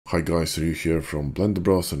Hi guys, Ryuu here from Blender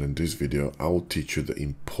Bros, and in this video I will teach you the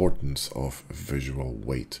importance of visual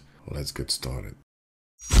weight. Let's get started.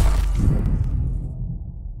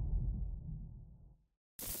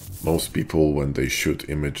 Most people, when they shoot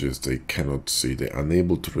images, they cannot see, they're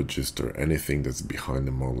unable to register anything that's behind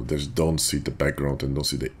the model. They just don't see the background and don't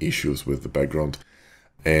see the issues with the background.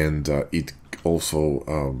 And it also,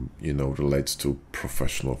 relates to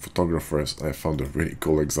professional photographers. I found a really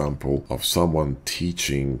cool example of someone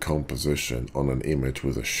teaching composition on an image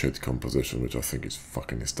with a shit composition, which I think is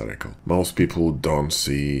fucking hysterical. Most people don't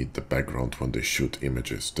see the background when they shoot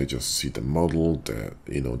images. They just see the model,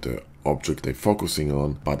 the object they're focusing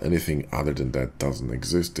on, but anything other than that doesn't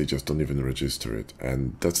exist. They just don't even register it.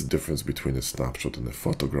 And that's the difference between a snapshot and a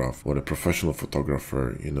photograph, where a professional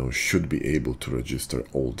photographer, should be able to register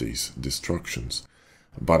all these distractions.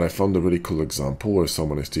 But I found a really cool example where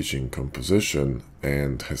someone is teaching composition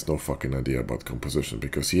and has no fucking idea about composition,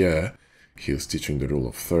 because yeah, he's teaching the rule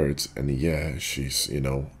of thirds, and yeah, she's,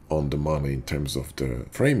 on the money in terms of the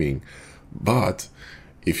framing, but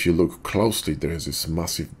if you look closely, there is this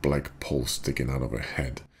massive black pole sticking out of her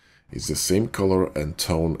head. It's the same color and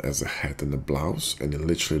tone as a hat and a blouse, and it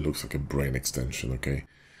literally looks like a brain extension, okay?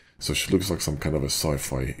 So she looks like some kind of a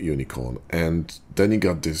sci-fi unicorn. And then you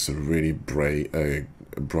got this really bright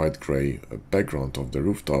gray background of the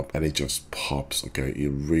rooftop, and it just pops, okay? It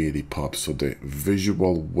really pops. So the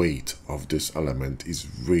visual weight of this element is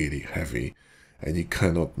really heavy, and you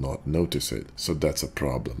cannot not notice it. So that's a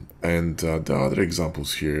problem. And the other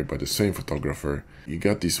examples here by the same photographer, you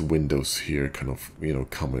got these windows here kind of,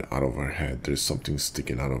 coming out of her head. There's something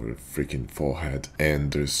sticking out of her freaking forehead,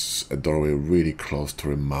 and there's a doorway really close to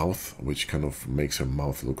her mouth, which kind of makes her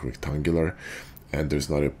mouth look rectangular, and there's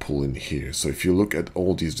not a pull in here. So if you look at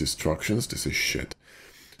all these distractions, this is shit.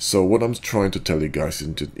 So what I'm trying to tell you guys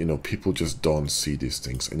is that, people just don't see these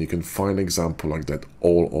things. And you can find an example like that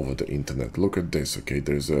all over the internet. Look at this, okay?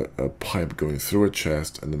 There's a pipe going through her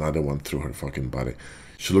chest and another one through her fucking body.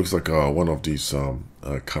 She looks like one of these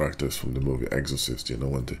characters from the movie Exorcist,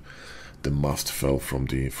 when the mast fell from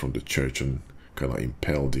the church and kind of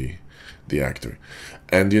impaled the actor.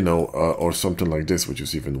 And, or something like this, which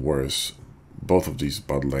is even worse. Both of these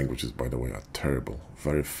bad languages, by the way, are terrible,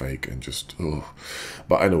 very fake, and just, ugh.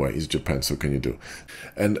 But anyway, it's Japan, so can you do?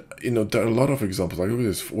 And, there are a lot of examples. Like, look at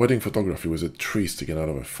this wedding photography with a tree sticking out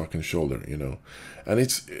of a fucking shoulder, And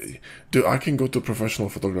it's, dude, I can go to a professional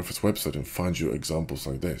photographer's website and find you examples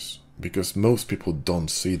like this, because most people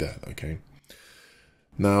don't see that, okay?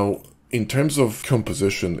 Now, in terms of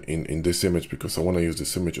composition in this image, because I want to use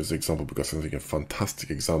this image as an example because I think a fantastic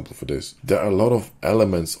example for this, there are a lot of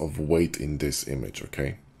elements of weight in this image,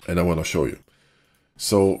 okay? And I want to show you.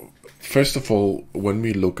 So, first of all, when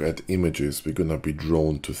we look at images, we're going to be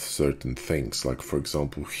drawn to certain things, like, for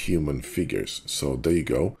example, human figures. So, there you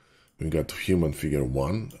go. We got human figure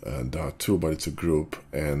 1, and there are 2, but it's a group,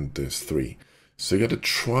 and there's 3. So, you got a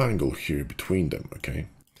triangle here between them, okay?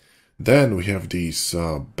 Then we have these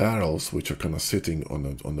barrels, which are kind of sitting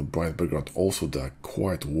on the bright background. Also, they're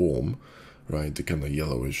quite warm, right? They're kind of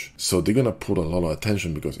yellowish. So they're gonna put a lot of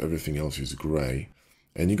attention because everything else is gray.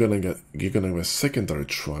 And you're gonna have a secondary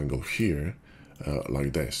triangle here,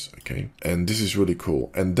 like this, okay? And this is really cool.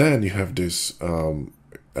 And then you have this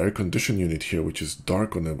air conditioning unit here, which is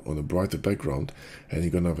dark on a brighter background, and you're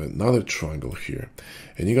gonna have another triangle here.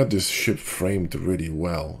 And you got this ship framed really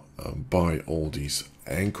well by all these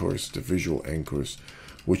anchors, the visual anchors,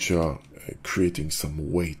 which are creating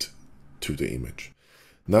some weight to the image.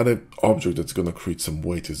 Another object that's going to create some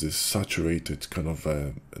weight is this saturated kind of,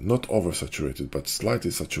 not oversaturated, but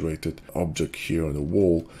slightly saturated object here on the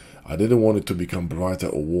wall. I didn't want it to become brighter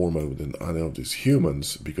or warmer than any of these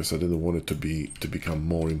humans, because I didn't want it to become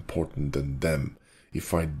more important than them.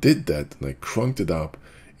 If I did that and I cranked it up,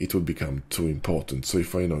 it would become too important. So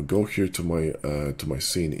if I go here to my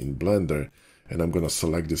scene in Blender, and I'm gonna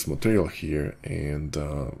select this material here, and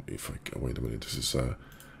if I wait a minute, this is a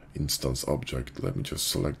instance object. Let me just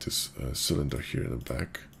select this cylinder here in the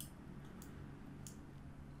back.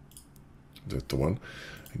 That's the one.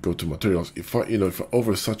 And go to materials. If I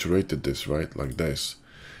oversaturated this, right, like this,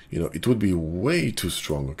 it would be way too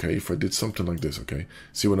strong, okay? If I did something like this, okay?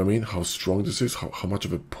 See what I mean? How strong this is, how much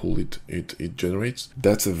of a pull it generates?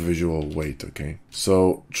 That's a visual weight, okay?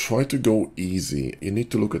 So try to go easy. You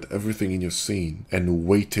need to look at everything in your scene and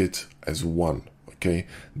weight it as one, okay?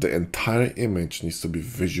 The entire image needs to be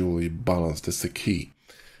visually balanced. That's the key.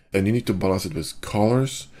 And you need to balance it with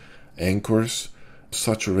colors, anchors,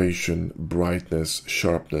 saturation, brightness,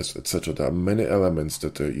 sharpness, etc. There are many elements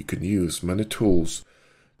that you can use, many tools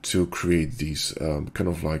to create these kind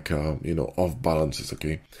of like, you know, off balances,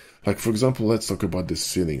 okay? Like, for example, let's talk about the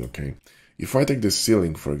ceiling, okay? If I take the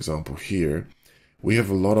ceiling, for example, here, we have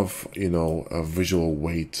a lot of, you know, visual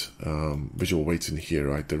weights in here,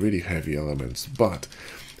 right? They're really heavy elements, but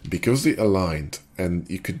because they aligned and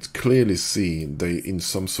you could clearly see they in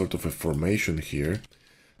some sort of a formation here,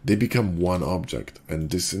 they become one object, and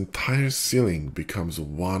this entire ceiling becomes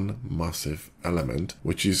one massive element,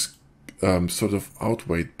 which is sort of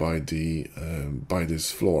outweighed by the by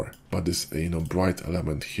this floor, by this, you know, bright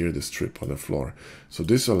element here, the strip on the floor. So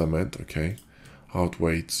this element, okay,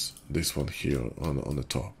 outweighs this one here on the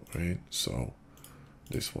top, right? So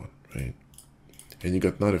this one, right? And you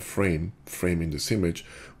got another frame framing this image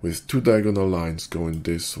with two diagonal lines going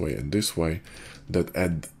this way and this way that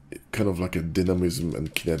add kind of like a dynamism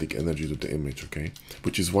and kinetic energy to the image, okay?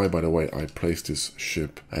 Which is why, by the way, I placed this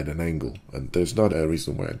ship at an angle, and there's not a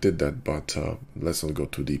reason why I did that, but let's not go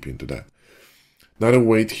too deep into that. Another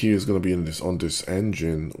weight here is going to be on this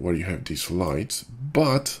engine where you have these lights,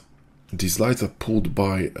 but these lights are pulled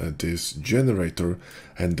by this generator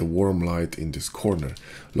and the warm light in this corner.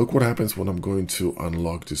 Look what happens when I'm going to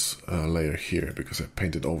unlock this layer here, because I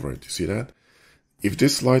painted over it. You see that? If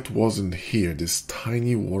this light wasn't here, this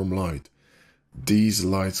tiny warm light, these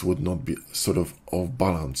lights would not be sort of off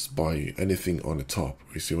balance by anything on the top.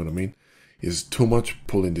 You see what I mean? It's too much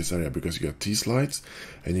pull in this area because you got these lights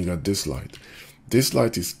and you got this light. This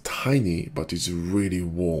light is tiny, but it's really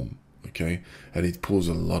warm, okay? And it pulls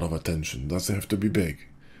a lot of attention. It doesn't have to be big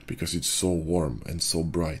because it's so warm and so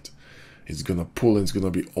bright. It's gonna pull and it's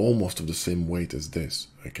gonna be almost of the same weight as this,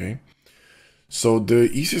 okay? So the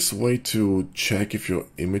easiest way to check if your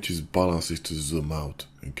image is balanced is to zoom out,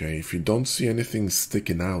 okay? If you don't see anything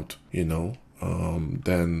sticking out, you know,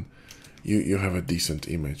 then you have a decent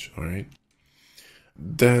image, all right?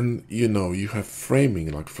 Then, you know, you have framing.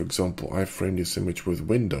 Like, for example, I framed this image with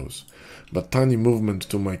windows, but tiny movement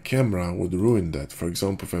to my camera would ruin that. For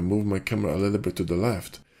example, if I move my camera a little bit to the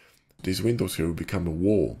left, these windows here will become a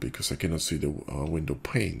wall because I cannot see the window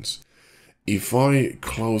panes. If I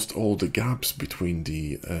closed all the gaps between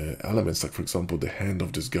the elements, like for example, the hand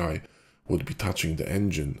of this guy would be touching the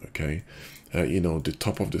engine, okay? You know, the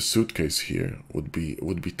top of the suitcase here would be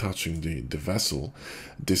touching the vessel.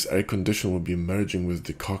 This air conditioner would be merging with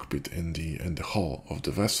the cockpit and the hull of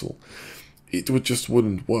the vessel. It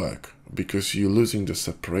wouldn't work because you're losing the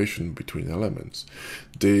separation between elements.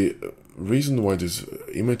 The reason why this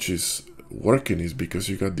image is working is because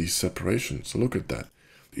you got these separations. So look at that.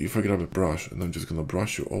 If I grab a brush and I'm just gonna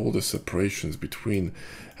brush you all the separations between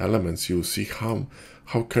elements, you'll see how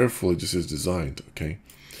carefully this is designed, okay?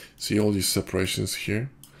 See all these separations here?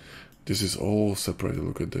 This is all separated,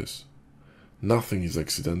 look at this. Nothing is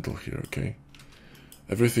accidental here, okay?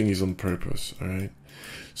 Everything is on purpose, alright?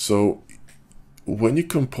 So when you're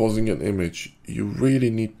composing an image, you really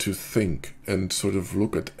need to think and sort of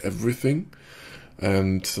look at everything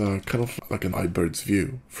and kind of like an iBird's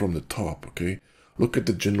view from the top, okay? Look at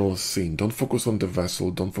the general scene. Don't focus on the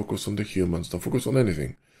vessel. Don't focus on the humans. Don't focus on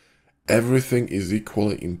anything. Everything is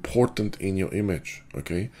equally important in your image,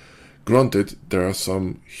 okay? Granted, there are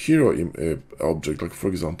some hero object, like for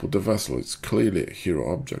example, the vessel. It's clearly a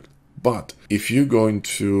hero object. But if you're going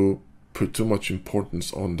to put too much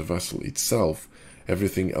importance on the vessel itself,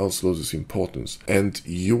 everything else loses importance. And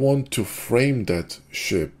you want to frame that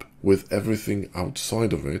ship with everything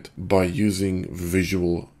outside of it by using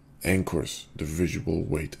visual anchors, the visual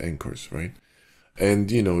weight anchors, right?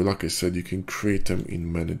 And you know, like I said, you can create them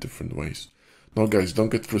in many different ways. Now guys,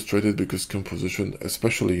 don't get frustrated because composition,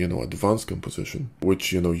 especially, you know, advanced composition,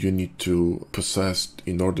 which, you know, you need to possess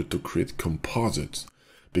in order to create composites,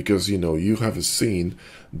 because, you know, you have a scene.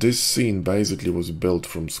 This scene basically was built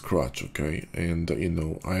from scratch, okay? And you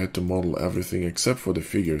know, I had to model everything except for the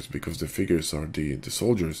figures, because the figures are the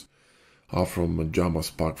soldiers are from Jama's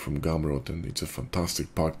pack from Gumroad, and it's a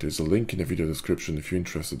fantastic pack. There's a link in the video description. If you're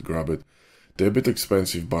interested, grab it. They're a bit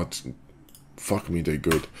expensive, but fuck me, they're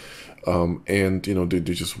good. And you know, they're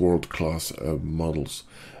just world-class models,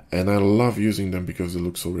 and I love using them because they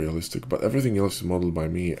look so realistic. But everything else is modeled by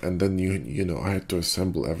me, and then you know, I had to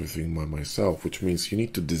assemble everything by myself, which means you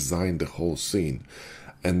need to design the whole scene,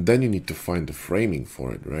 and then you need to find the framing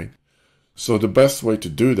for it, right? So the best way to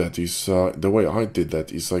do that is, the way I did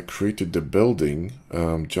that is I created the building,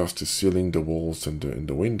 just the ceiling, the walls and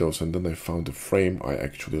the windows, and then I found the frame I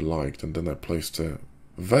actually liked, and then I placed a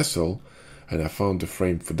vessel and I found the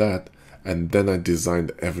frame for that, and then I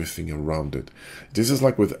designed everything around it. This is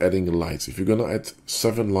like with adding lights. If you're gonna add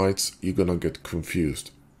 7 lights, you're gonna get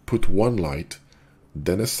confused. Put one light,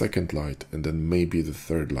 then a second light, and then maybe the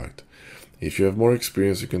third light. If you have more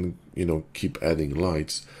experience, you can, you know, keep adding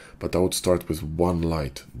lights, but I would start with one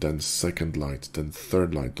light, then second light, then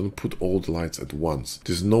third light. Don't put all the lights at once.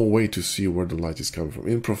 There's no way to see where the light is coming from.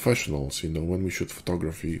 In professionals, you know, when we shoot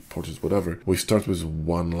photography, portraits, whatever, we start with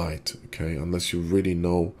one light, okay? Unless you really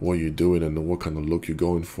know what you're doing and what kind of look you're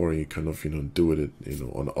going for, and you kind of, you know, do it, you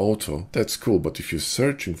know, on auto, that's cool. But if you're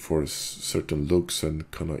searching for certain looks and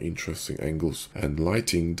kind of interesting angles and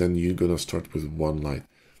lighting, then you're gonna start with one light.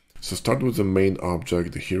 So start with the main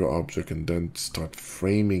object, the hero object, and then start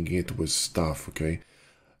framing it with stuff, okay?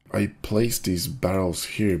 I placed these barrels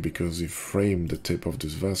here because they frame the tip of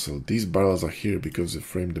this vessel. These barrels are here because they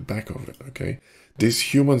frame the back of it, okay?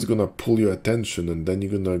 This human's gonna pull your attention, and then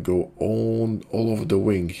you're gonna go on all over the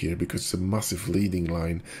wing here because it's a massive leading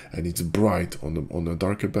line and it's bright on a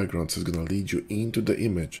darker background, so it's gonna lead you into the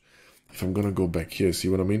image. If I'm gonna go back here, see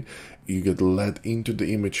what I mean? You get led into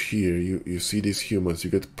the image here, you see these humans, you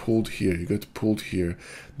get pulled here, you get pulled here,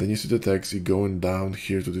 then you see the text, you're going down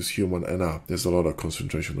here to this human and up. There's a lot of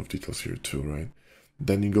concentration of details here too, right?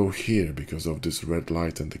 Then you go here because of this red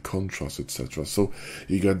light and the contrast, etc. So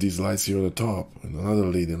you got these lights here on the top and another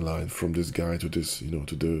leading line from this guy to this, you know,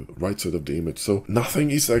 to the right side of the image. So nothing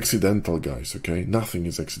is accidental, guys, okay? Nothing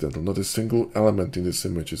is accidental. Not a single element in this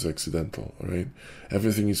image is accidental, all right?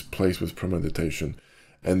 Everything is placed with premeditation.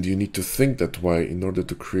 And you need to think that way in order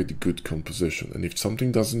to create good composition. And if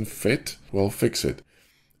something doesn't fit, well, fix it.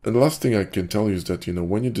 And the last thing I can tell you is that, you know,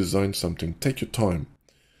 when you design something, take your time.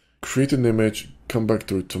 Create an image, come back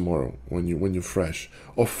to it tomorrow when you're fresh,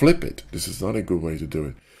 or flip it. This is not a good way to do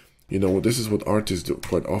it. You know, this is what artists do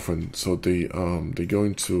quite often. So they're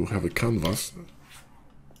going to have a canvas,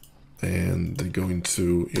 and they're going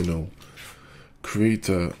to, you know, create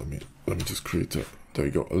a. Let me just create a. There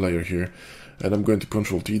you go, a layer here, and I'm going to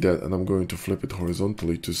Control T that, and I'm going to flip it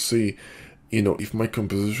horizontally to see, you know, if my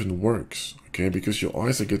composition works. Okay, because your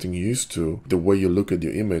eyes are getting used to the way you look at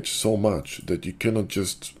your image so much that you cannot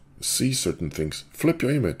just see certain things. Flip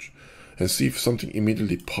your image and see if something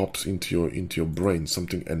immediately pops into your brain,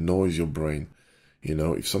 something annoys your brain. You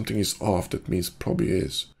know, if something is off, that means probably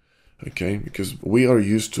is. Okay, because we are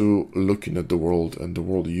used to looking at the world, and the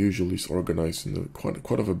world usually is organized in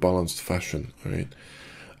quite of a balanced fashion, right?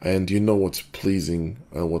 And you know what's pleasing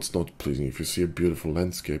and what's not pleasing. If you see a beautiful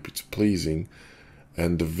landscape, it's pleasing,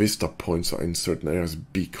 and the vista points are in certain areas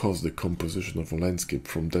because the composition of a landscape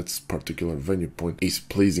from that particular venue point is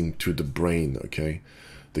pleasing to the brain, okay?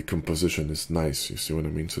 The composition is nice, you see what I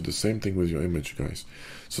mean? So the same thing with your image, guys.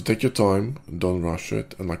 So take your time, don't rush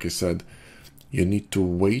it, and like I said, you need to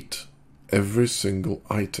weight every single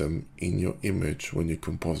item in your image when you're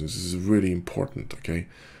composing. This is really important, okay?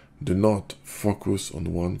 Do not focus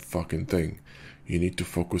on one fucking thing. You need to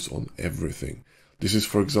focus on everything. This is,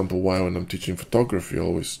 for example, why when I'm teaching photography, I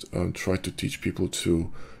always try to teach people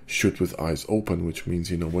to shoot with eyes open, which means,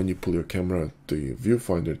 you know, when you pull your camera, the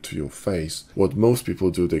viewfinder to your face, what most people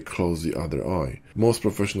do, they close the other eye. Most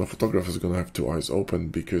professional photographers are going to have two eyes open,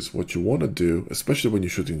 because what you want to do, especially when you're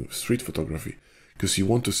shooting street photography, because you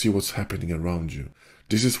want to see what's happening around you.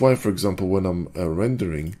 This is why, for example, when I'm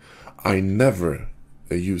rendering, I never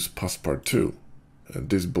use passepartout,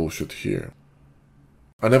 this bullshit here.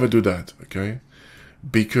 I never do that, okay?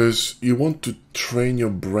 Because you want to train your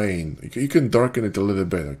brain. You can darken it a little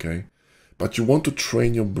bit, okay? But you want to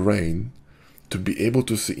train your brain to be able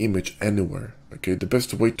to see image anywhere, okay? The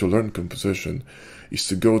best way to learn composition is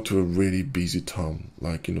to go to a really busy town.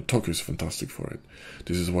 Like, you know, Tokyo is fantastic for it.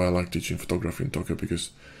 This is why I like teaching photography in Tokyo, because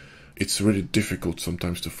it's really difficult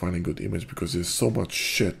sometimes to find a good image because there's so much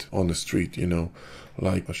shit on the street, you know?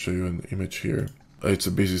 Like, I'll show you an image here. It's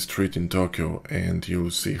a busy street in Tokyo, and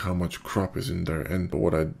you'll see how much crap is in there. And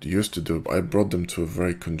what I used to do, I brought them to a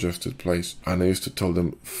very congested place, and I used to tell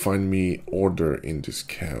them, find me order in this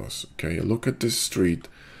chaos, okay? Look at this street,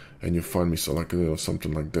 and you find me, so like, you know,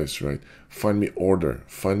 something like this, right? Find me order,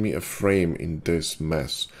 find me a frame in this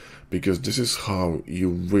mess, because this is how you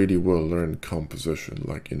really will learn composition,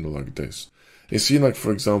 like, you know, like this. You see, like,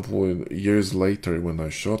 for example, years later when I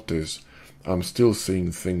shot this, I'm still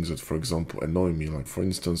seeing things that, for example, annoy me. Like, for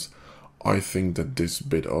instance, I think that this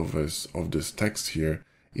bit of this text here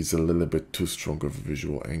is a little bit too strong of a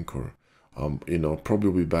visual anchor. You know,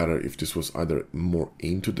 probably better if this was either more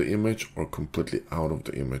into the image or completely out of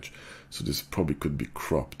the image. So this probably could be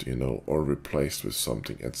cropped, you know, or replaced with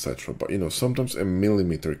something, etc. But, you know, sometimes a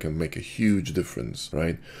millimeter can make a huge difference,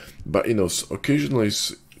 right? But, you know, occasionally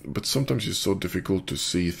but sometimes it's so difficult to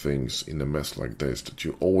see things in a mess like this that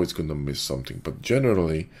you're always going to miss something. But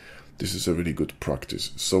generally, this is a really good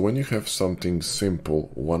practice. So when you have something simple,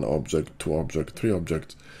 one object, two objects, three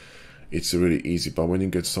objects, it's really easy. But when you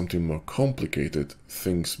get something more complicated,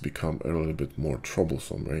 things become a little bit more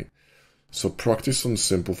troublesome, right? So practice on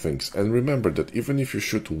simple things. And remember that even if you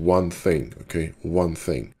shoot one thing, okay, one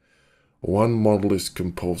thing, one model is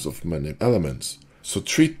composed of many elements. So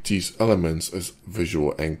treat these elements as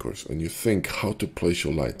visual anchors, and you think how to place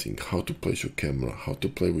your lighting, how to place your camera, how to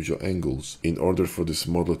play with your angles in order for this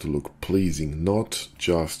model to look pleasing, not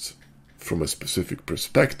just from a specific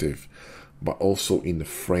perspective, but also in the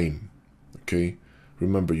frame, okay?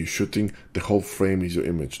 Remember, you're shooting, the whole frame is your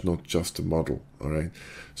image, not just the model, all right?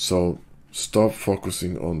 So stop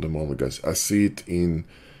focusing on the model, guys. I see it in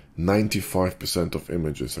 95% of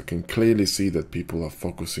images. I can clearly see that people are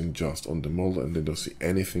focusing just on the model and they don't see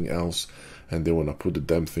anything else, and they want to put the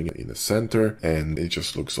damn thing in the center, and it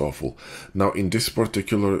just looks awful. Now in this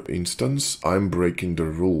particular instance, I'm breaking the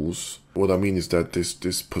rules. What I mean is that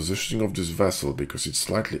this positioning of this vessel, because it's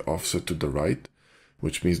slightly offset to the right,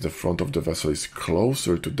 which means the front of the vessel is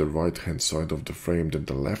closer to the right hand side of the frame than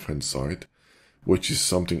the left hand side, which is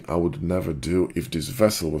something I would never do if this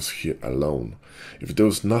vessel was here alone. If there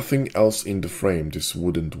was nothing else in the frame, this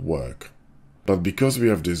wouldn't work. But because we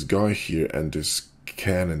have this guy here and this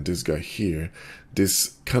can and this guy here,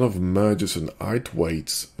 this kind of merges and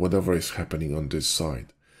outweighs whatever is happening on this side.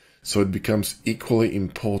 So it becomes equally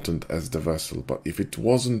important as the vessel. But if it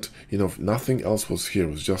wasn't, you know, if nothing else was here,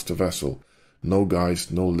 it was just a vessel, no guys,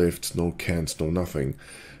 no lifts, no cans, no nothing,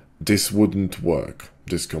 this wouldn't work,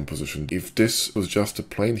 this composition. If this was just a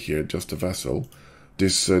plane here, just a vessel,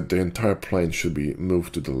 this the entire plane should be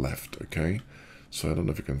moved to the left, okay? So I don't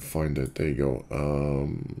know if you can find it. There you go.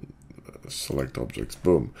 Select objects,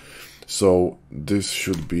 boom. So this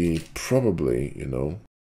should be probably, you know,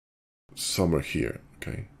 somewhere here,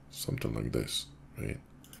 okay? Something like this, right?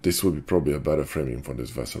 This would be probably a better framing for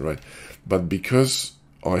this vessel, right? But because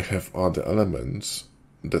I have other elements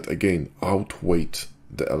that again outweigh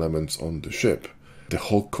the elements on the ship, the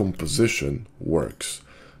whole composition works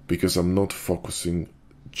because I'm not focusing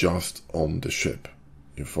just on the ship.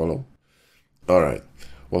 You follow? Alright,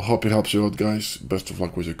 well, hope it helps you out, guys. Best of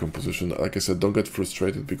luck with your composition. Like I said, don't get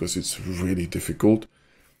frustrated because it's really difficult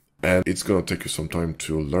and it's gonna take you some time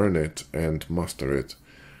to learn it and master it.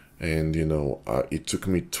 And you know, it took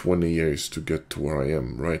me 20 years to get to where I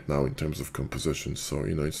am right now in terms of composition. So,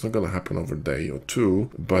 you know, it's not going to happen over a day or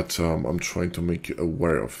two, but I'm trying to make you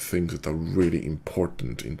aware of things that are really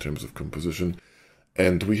important in terms of composition.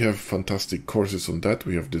 And we have fantastic courses on that.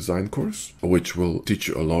 We have design course, which will teach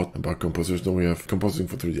you a lot about composition. We have composing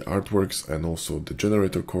for 3D artworks and also the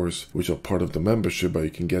generator course, which are part of the membership, but you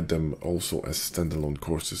can get them also as standalone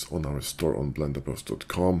courses on our store on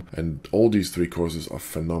blenderbros.com. And all these three courses are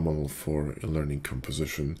phenomenal for learning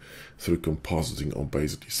composition through compositing or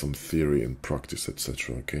basically some theory and practice,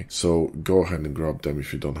 etc. Okay, so go ahead and grab them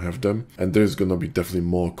if you don't have them. And there's gonna be definitely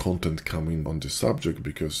more content coming on this subject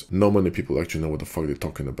because not many people actually know what the fuck they're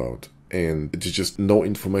talking about, and there's just no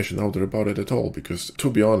information out there about it at all. Because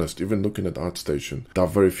to be honest, even looking at ArtStation, there are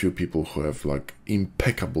very few people who have like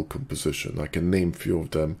impeccable composition. I can name a few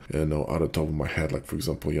of them, you know, out of the top of my head. Like for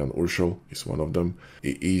example, Jan Urschel is one of them.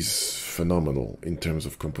 He is phenomenal in terms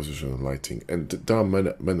of composition and lighting, and there are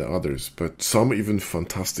many others. But some even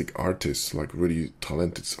fantastic artists, like really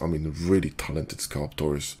talented, I mean really talented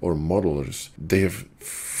sculptors or modelers, they have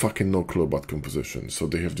fucking no clue about composition. So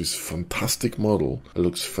they have this fantastic model, it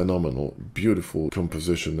looks phenomenal, beautiful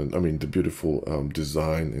composition, and I mean the beautiful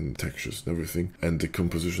design and textures and everything, and the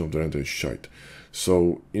composition of the render is shite.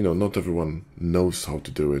 So, you know, not everyone knows how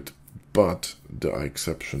to do it, but there are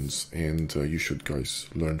exceptions, and you should guys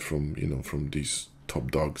learn from, you know, from these top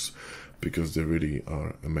dogs, because they really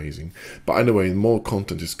are amazing. But anyway, more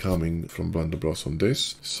content is coming from Blender Bros on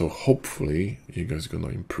this, so hopefully you guys are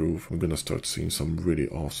gonna improve. I'm gonna start seeing some really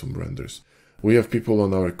awesome renders. We have people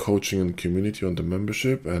on our coaching and community on the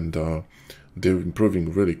membership, and they're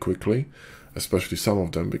improving really quickly, especially some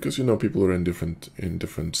of them, because, you know, people are in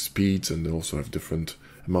different speeds, and they also have different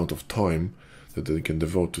amount of time that they can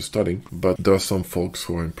devote to studying. But there are some folks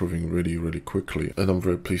who are improving really quickly, and I'm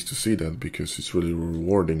very pleased to see that, because it's really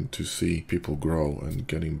rewarding to see people grow and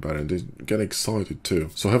getting better, and they get excited too.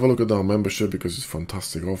 So have a look at our membership, because it's a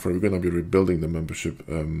fantastic offer. We're going to be rebuilding the membership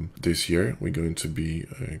this year. We're going to be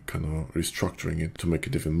kind of restructuring it to make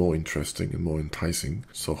it even more interesting and more enticing.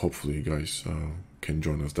 So hopefully you guys can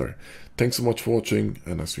join us there. Thanks so much for watching,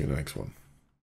 and I'll see you in the next one.